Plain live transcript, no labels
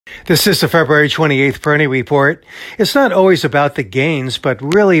This is the February 28th Peroni Report. It's not always about the gains, but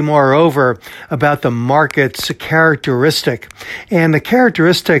really, moreover, about the market's characteristic. And the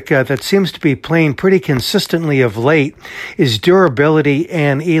characteristic that seems to be playing pretty consistently of late is durability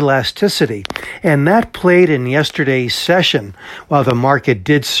and elasticity. And that played in yesterday's session. While the market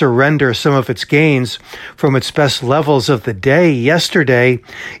did surrender some of its gains from its best levels of the day yesterday,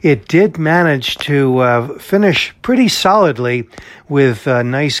 it did manage to finish pretty solidly with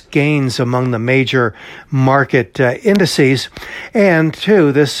nice gains among the major market indices. And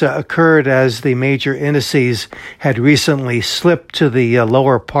two, this occurred as the major indices had recently slipped to the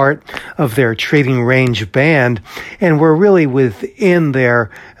lower part of their trading range band and were really within their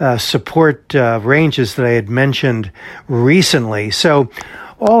support ranges that I had mentioned recently. So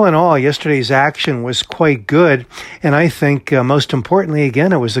all in all, yesterday's action was quite good, and I think most importantly,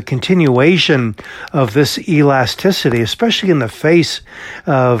 again, it was a continuation of this elasticity, especially in the face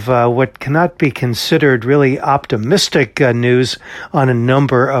of what cannot be considered really optimistic news on a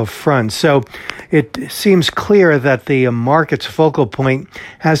number of fronts. So it seems clear that the market's focal point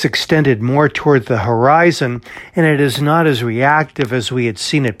has extended more toward the horizon, and it is not as reactive as we had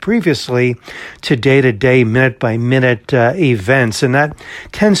seen it previously to day-to-day, minute-by-minute events, and that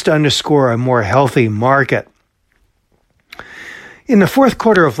tends to underscore a more healthy market. In the fourth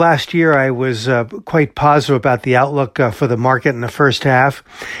quarter of last year, I was quite positive about the outlook for the market in the first half,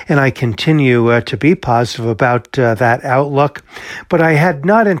 and I continue to be positive about that outlook. But I had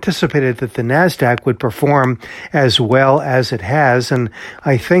not anticipated that the NASDAQ would perform as well as it has, and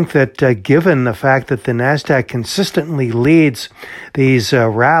I think that given the fact that the NASDAQ consistently leads these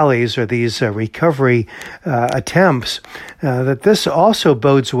rallies or these recovery attempts, that this also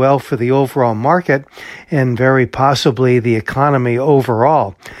bodes well for the overall market and very possibly the economy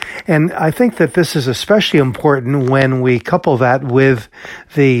overall. And I think that this is especially important when we couple that with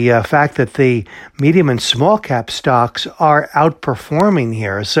the fact that the medium and small cap stocks are outperforming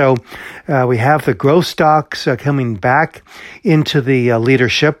here. So we have the growth stocks coming back into the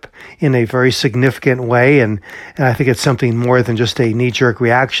leadership in a very significant way. And I think it's something more than just a knee-jerk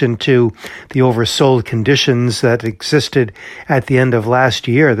reaction to the oversold conditions that existed at the end of last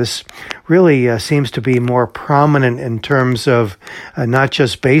year. This really seems to be more prominent in terms of not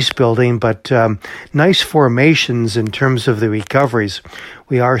just base building, but nice formations in terms of the recoveries.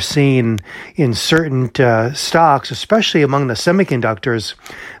 We are seeing in certain stocks, especially among the semiconductors,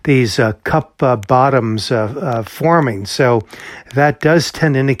 these cup bottoms forming. So that does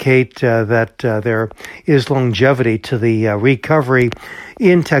tend to indicate that there is longevity to the recovery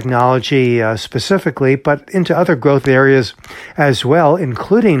in technology specifically, but into other growth areas as well,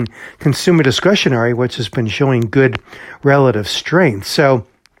 including consumer discretionary, which has been showing good relative strength. So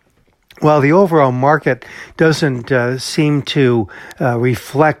while the overall market doesn't seem to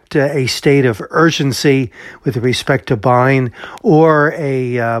reflect a state of urgency with respect to buying or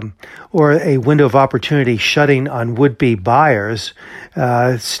a window of opportunity shutting on would-be buyers,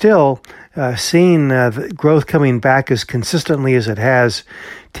 still seeing the growth coming back as consistently as it has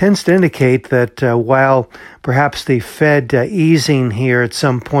tends to indicate that while perhaps the Fed easing here at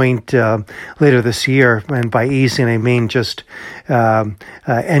some point later this year, and by easing I mean just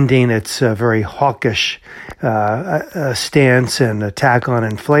ending its very hawkish stance and attack on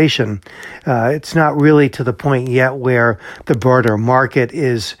inflation, it's not really to the point yet where the broader market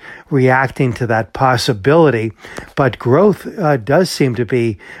is reacting to that possibility, but growth does seem to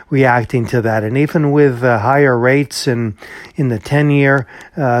be reacting to that. And even with higher rates in the 10-year,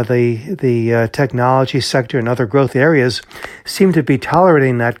 the technology sector and other growth areas seem to be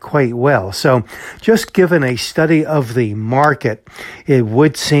tolerating that quite well. So just given a study of the market, it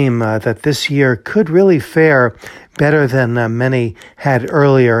would seem that this year could really fare better than many had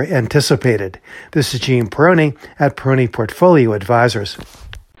earlier anticipated. This is Gene Peroni at Peroni Portfolio Advisors.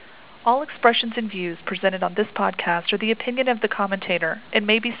 All expressions and views presented on this podcast are the opinion of the commentator and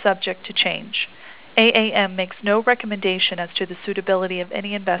may be subject to change. AAM makes no recommendation as to the suitability of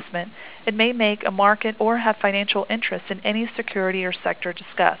any investment and may make a market or have financial interest in any security or sector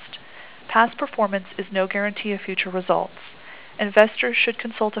discussed. Past performance is no guarantee of future results. Investors should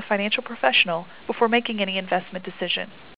consult a financial professional before making any investment decision.